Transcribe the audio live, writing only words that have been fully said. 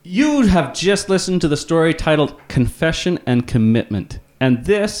You have just listened to the story titled Confession and Commitment, and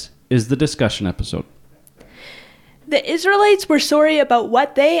this is the discussion episode. The Israelites were sorry about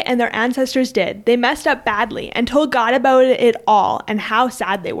what they and their ancestors did. They messed up badly and told God about it all and how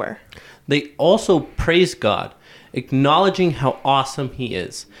sad they were. They also praised God, acknowledging how awesome He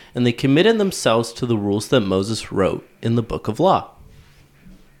is, and they committed themselves to the rules that Moses wrote in the Book of Law.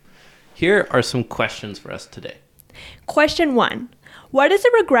 Here are some questions for us today. Question 1. What is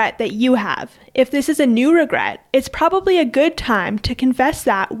a regret that you have? If this is a new regret, it's probably a good time to confess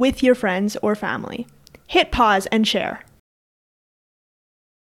that with your friends or family. Hit pause and share.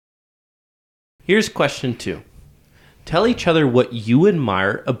 Here's question 2. Tell each other what you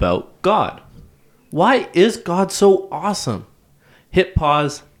admire about God. Why is God so awesome? Hit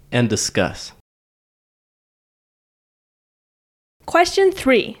pause and discuss. Question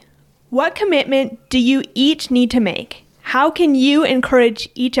 3. What commitment do you each need to make? How can you encourage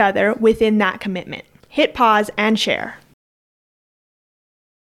each other within that commitment? Hit pause and share.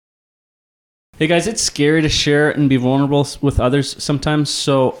 Hey guys, it's scary to share and be vulnerable with others sometimes,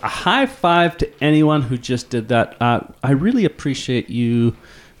 so a high five to anyone who just did that. I really appreciate you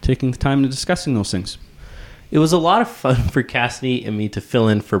taking the time and discussing those things. It was a lot of fun for Cassidy and me to fill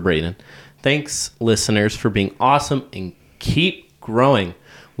in for Braden. Thanks, listeners, for being awesome and keep growing.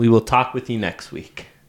 We will talk with you next week.